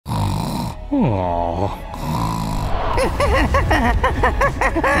Oh.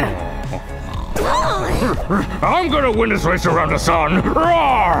 I'm gonna win this race around the sun!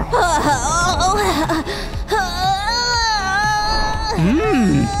 Roar!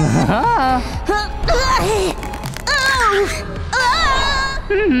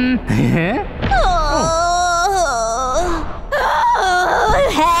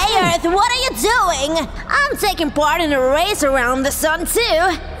 Hey Earth, what are you doing? I'm taking part in a race around the sun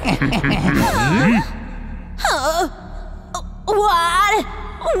too. What?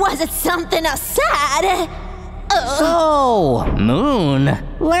 Was it something I said? So, Moon,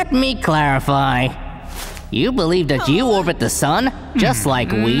 let me clarify. You believe that you orbit the sun just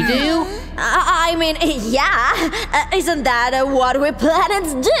like we do? I mean, yeah. Isn't that what we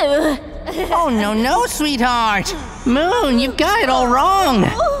planets do? Oh, no, sweetheart. Moon, you've got it all wrong.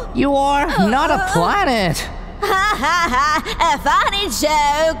 You are not a planet. Ha ha ha, a funny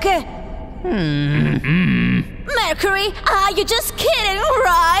joke. Mercury, are you just kidding,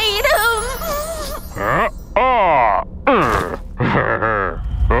 right?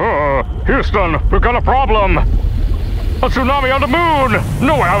 Houston, we've got a problem! A tsunami on the moon!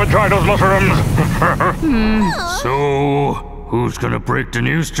 No, I haven't tried those mushrooms! So, who's gonna break the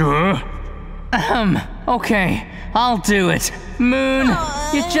news to her? Okay, I'll do it. Moon,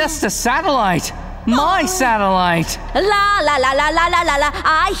 you're just a satellite. My satellite. La la la la la la la la,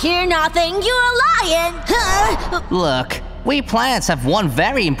 I hear nothing, you're lying. Look, we planets have one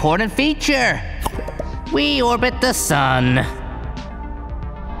very important feature. We orbit the sun.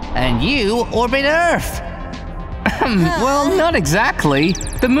 And you orbit Earth. Well, not exactly.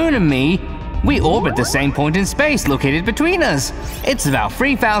 The moon and me, we orbit the same point in space located between us. It's about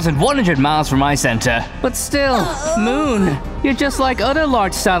 3,100 miles from my center. But still, Moon, you're just like other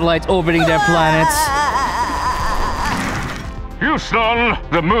large satellites orbiting their planets. Houston,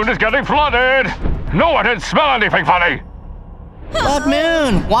 the moon is getting flooded! No, I didn't smell anything funny! But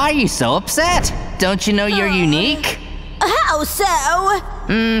Moon, why are you so upset? Don't you know you're unique? How so?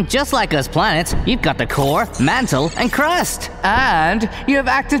 Just like us planets, you've got the core, mantle, and crust. And you have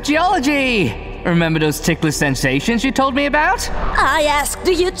active geology. Remember those ticklish sensations you told me about? I asked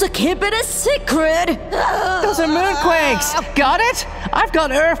you to keep it a secret. Those are moonquakes. Got it? I've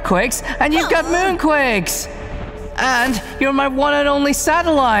got earthquakes, and you've got moonquakes. And you're my one and only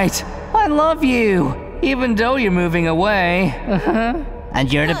satellite. I love you, even though you're moving away. And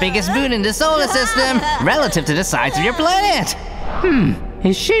you're the biggest moon in the solar system, relative to the size of your planet.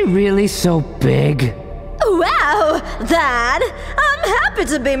 Is she really so big? Wow, Dad, I'm happy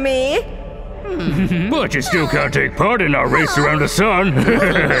to be me. But you still can't take part in our race around the sun.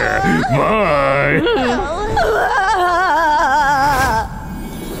 Bye!